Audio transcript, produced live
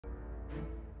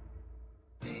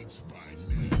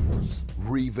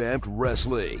Revamped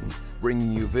Wrestling,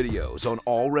 bringing you videos on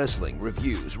all wrestling,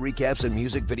 reviews, recaps, and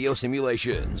music video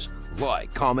simulations.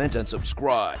 Like, comment, and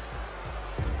subscribe.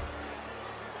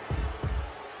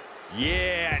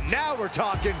 Yeah, now we're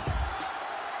talking.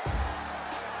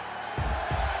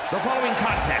 The following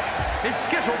contest is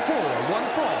scheduled for one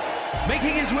fall.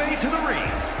 Making his way to the ring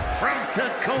from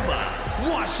Tacoma,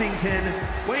 Washington,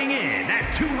 weighing in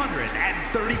at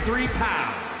 233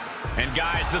 pounds. And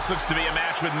guys, this looks to be a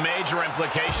match with major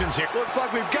implications here. Looks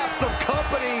like we've got some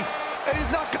company, and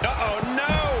he's not... Uh-oh,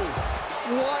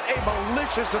 no! What a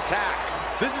malicious attack.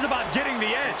 This is about getting the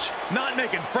edge, not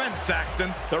making friends,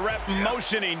 Saxton. The ref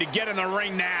motioning to get in the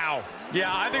ring now.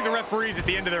 Yeah, I think the referee's at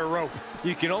the end of their rope.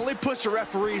 You can only push a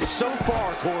referee so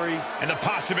far, Corey. And the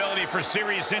possibility for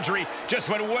serious injury just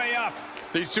went way up.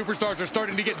 These superstars are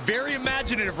starting to get very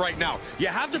imaginative right now. You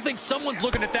have to think someone's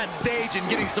looking at that stage and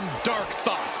getting some dark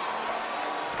thoughts.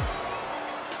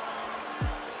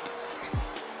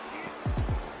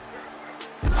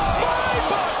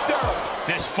 Spinebuster!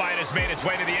 This fight has made its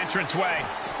way to the entranceway.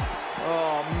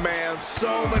 Oh, man,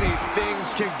 so many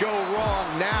things can go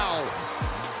wrong now.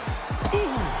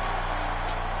 Ooh.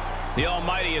 The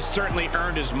Almighty has certainly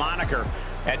earned his moniker.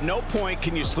 At no point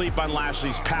can you sleep on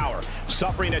Lashley's power.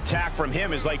 Suffering attack from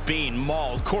him is like being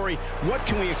mauled. Corey, what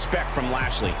can we expect from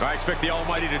Lashley? I expect the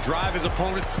Almighty to drive his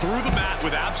opponent through the mat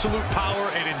with absolute power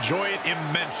and enjoy it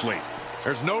immensely.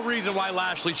 There's no reason why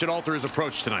Lashley should alter his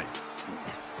approach tonight.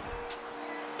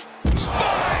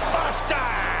 Spinebuster!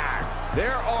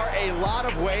 There are a lot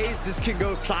of ways this can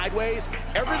go sideways.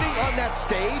 Everything on that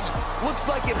stage looks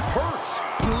like it hurts.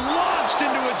 Launched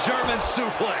into a German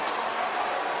suplex.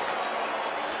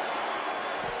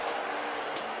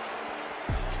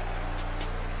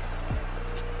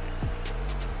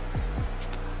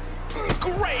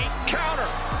 Great counter.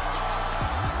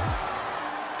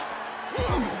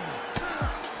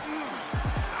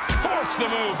 Force the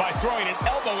move by throwing an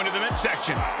elbow into the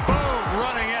midsection. Boom,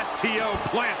 running STO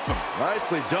plants him.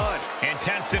 Nicely done.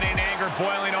 Intensity and anger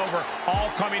boiling over,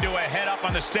 all coming to a head up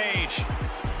on the stage.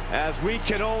 As we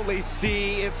can only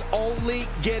see, it's only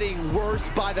getting worse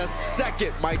by the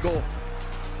second, Michael.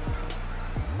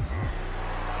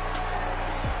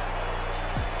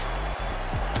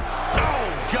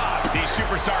 These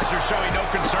superstars are showing no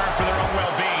concern for their own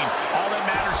well-being. All that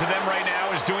matters to them right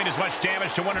now is doing as much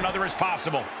damage to one another as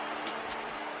possible.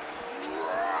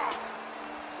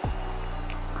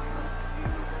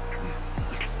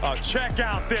 Oh, check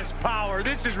out this power.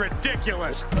 This is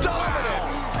ridiculous.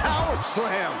 Dominance. Power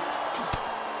slam.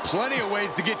 Plenty of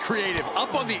ways to get creative.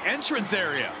 Up on the entrance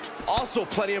area. Also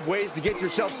plenty of ways to get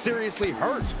yourself seriously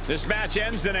hurt. This match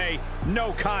ends in a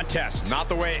no contest. Not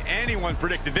the way anyone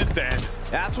predicted this to end.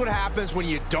 That's what happens when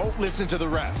you don't listen to the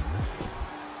ref.